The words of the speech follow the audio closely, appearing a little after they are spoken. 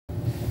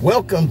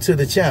Welcome to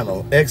the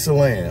channel,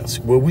 Excellence,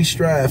 where we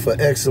strive for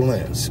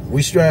excellence.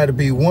 We strive to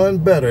be one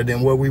better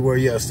than what we were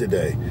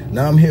yesterday.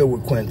 Now I'm here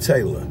with Quinn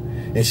Taylor,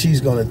 and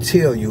she's going to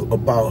tell you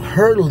about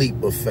her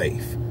leap of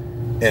faith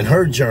and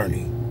her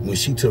journey when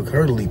she took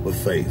her leap of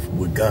faith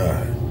with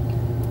God.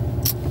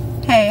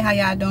 Hey, how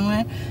y'all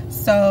doing?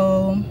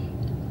 So,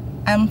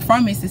 I'm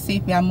from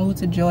Mississippi. I moved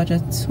to Georgia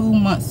 2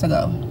 months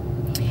ago.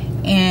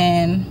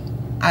 And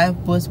I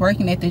was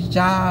working at this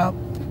job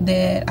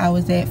that I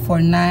was at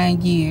for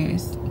 9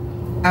 years.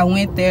 I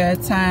went there at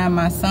a time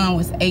my son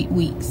was 8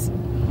 weeks.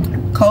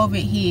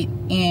 COVID hit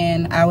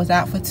and I was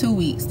out for 2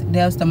 weeks.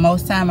 That was the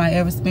most time I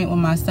ever spent with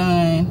my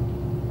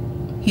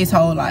son his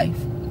whole life.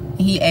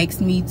 He asked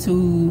me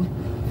to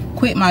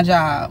quit my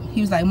job.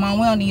 He was like, "Mom,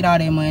 we don't need all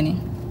that money."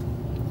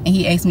 And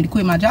he asked me to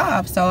quit my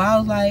job. So I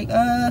was like,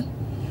 I'm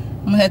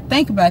gonna have to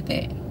think about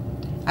that.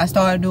 I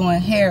started doing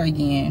hair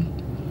again.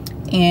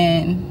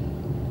 And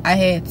I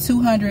had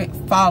 200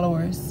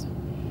 followers.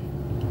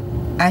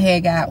 I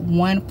had got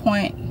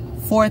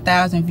 1.4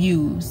 thousand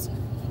views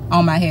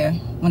on my hair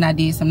when I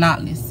did some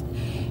knotless.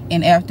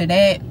 And after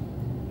that,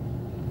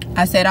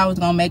 I said I was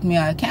gonna make me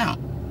an account.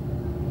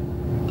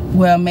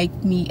 Well,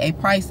 make me a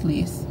price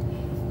list.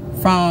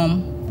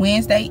 From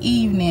Wednesday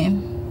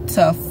evening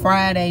to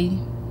Friday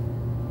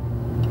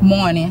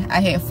morning, I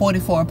had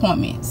 44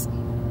 appointments.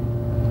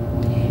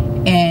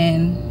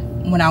 And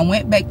when I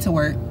went back to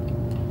work,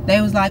 they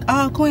was like,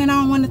 "Oh, Quinn,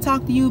 I don't want to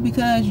talk to you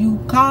because you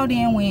called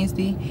in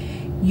Wednesday.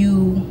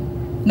 You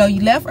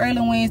left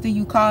early Wednesday,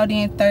 you called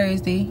in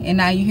Thursday, and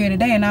now you're here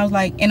today." And I was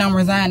like, "And I'm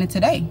resigning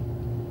today."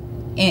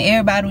 And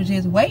everybody was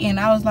just waiting.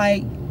 I was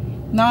like,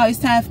 "No, it's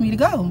time for me to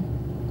go."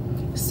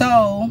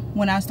 So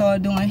when I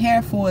started doing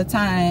hair full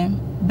time,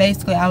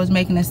 basically I was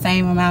making the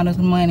same amount of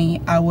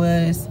money I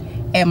was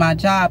at my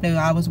job that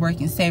I was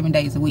working 7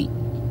 days a week.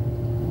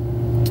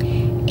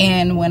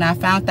 And when I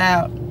found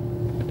out,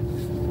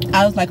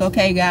 I was like,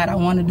 "Okay, God, I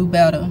want to do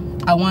better.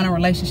 I want a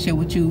relationship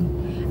with you."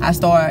 I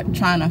started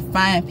trying to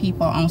find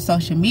people on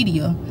social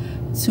media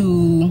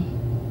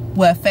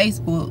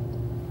Facebook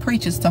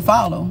preachers to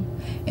follow.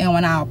 And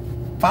when I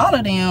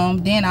followed them,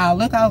 then I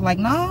was like,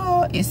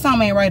 no,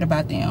 something ain't right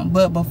about them.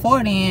 But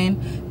before then,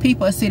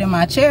 people would sit in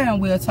my chair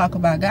and we'll talk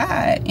about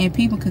God, and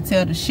people could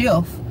tell the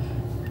shift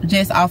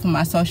just off of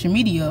my social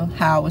media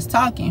how I was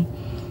talking.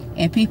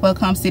 And people would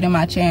come sit in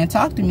my chair and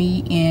talk to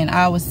me, and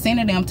I was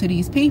sending them to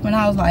these people, and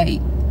I was like,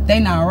 they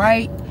not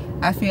right.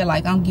 I feel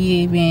like I'm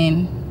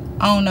giving,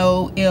 I don't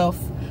know if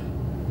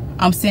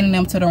I'm sending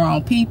them to the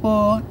wrong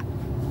people.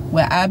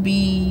 Will I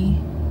be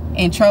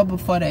in trouble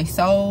for their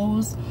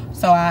souls?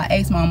 So I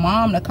asked my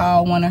mom to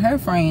call one of her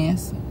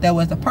friends that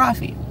was a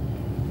prophet.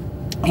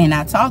 And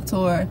I talked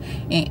to her,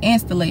 and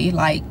instantly,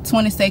 like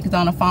 20 seconds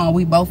on the phone,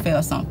 we both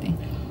felt something.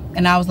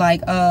 And I was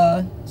like,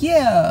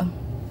 yeah.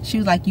 She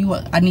was like,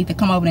 I need to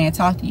come over there and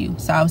talk to you.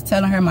 So I was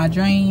telling her my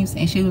dreams,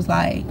 and she was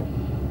like,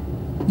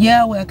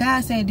 yeah, well,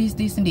 God said this,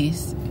 this, and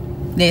this.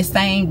 That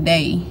same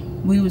day,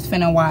 we was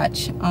finna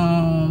watch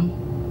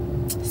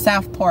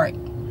South Park.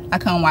 I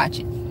couldn't watch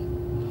it.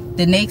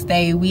 The next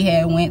day, we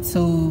had went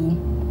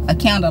to a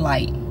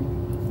candlelight.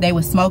 They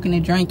were smoking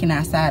and drinking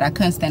outside. I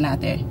couldn't stand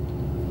out there.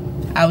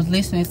 I was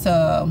listening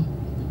to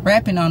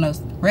rapping on the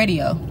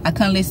radio. I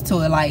couldn't listen to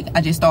it. Like,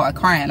 I just started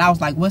crying. I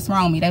was like, "What's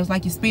wrong with me?" They was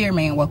like, "Your spirit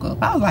man woke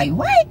up." I was like,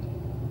 "What?"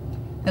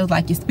 It was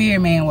like, "Your spirit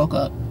man woke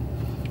up."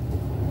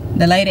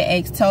 The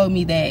lady told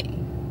me that,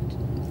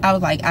 I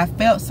was like, I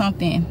felt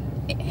something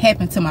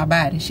happen to my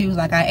body. She was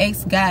like, "I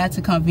asked God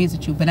to come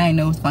visit you, but I didn't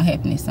know it was gonna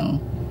happen this soon."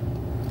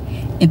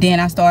 And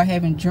then I started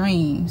having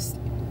dreams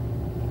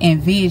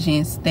and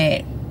visions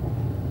that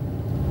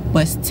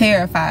was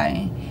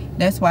terrifying.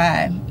 That's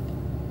why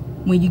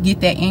when you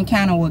get that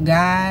encounter with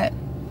God,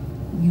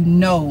 you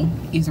know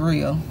it's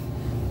real.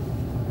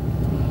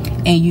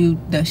 And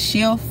the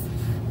shift,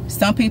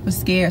 some people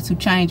scared to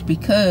change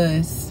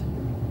because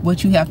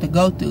what you have to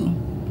go through.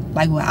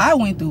 Like what I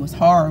went through was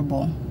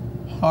horrible.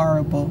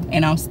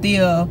 And I'm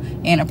still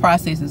in the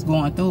process of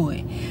going through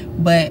it.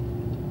 But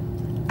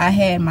I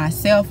had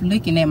myself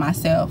looking at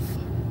myself,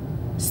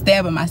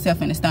 stabbing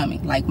myself in the stomach.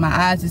 Like my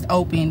eyes is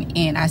open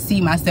and I see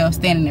myself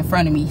standing in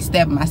front of me,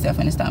 stabbing myself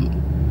in the stomach.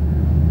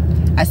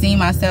 I see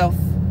myself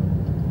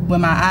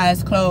with my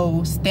eyes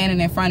closed,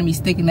 standing in front of me,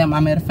 sticking up my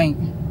middle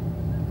finger.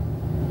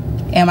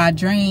 In my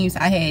dreams,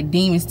 I had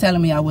demons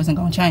telling me I wasn't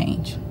gonna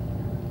change.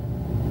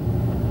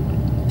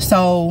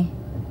 So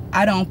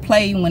I don't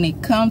play when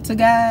it comes to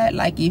God.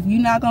 Like, if you're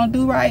not gonna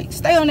do right,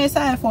 stay on that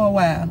side for a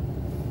while.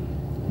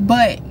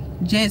 But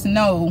just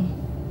know,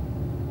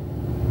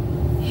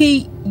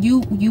 you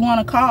want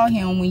to call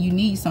him when you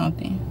need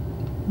something,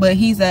 but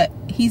he's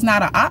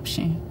not an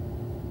option.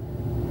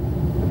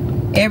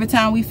 Every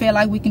time we feel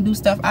like we can do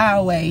stuff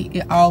our way,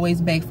 it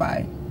always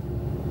backfires.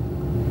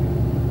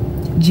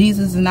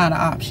 Jesus is not an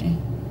option.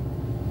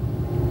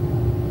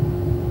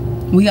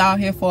 We all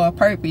here for a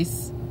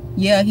purpose.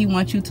 Yeah, he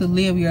wants you to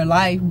live your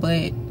life,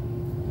 but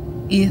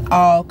it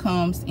all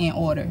comes in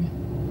order.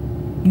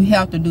 You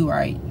have to do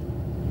right.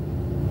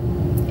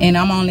 And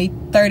I'm only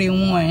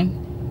 31,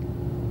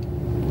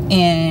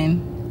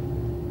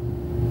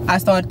 And I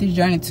started this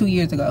journey 2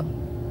 years ago.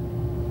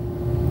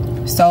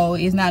 So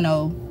it's not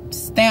no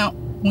stamp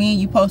when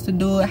you supposed to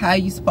do it, how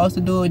you supposed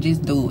to do it,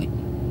 just do it.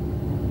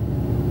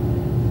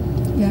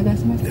 Yeah,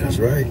 that's my stuff. That's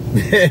right.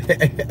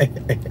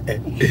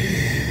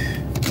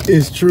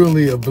 It's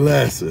truly a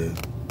blessing.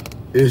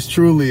 It's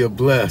truly a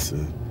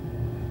blessing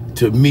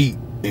to meet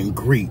and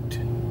greet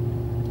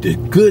the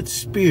good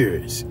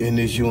spirits in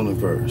this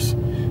universe.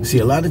 See,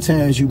 a lot of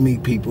times you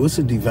meet people, it's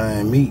a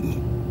divine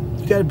meeting.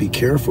 You got to be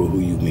careful who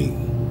you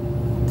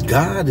meet.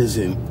 God is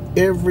in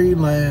every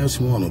last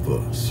one of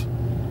us.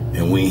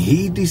 And when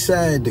he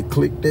decided to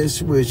click that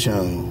switch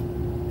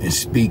on and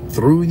speak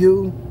through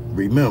you,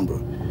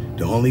 remember,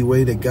 the only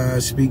way that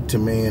God speaks to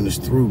man is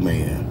through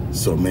man,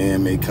 so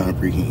man may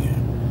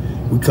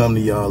comprehend. We come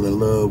to y'all in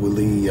love. We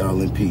leave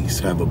y'all in peace.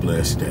 Have a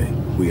blessed day.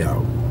 We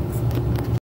out.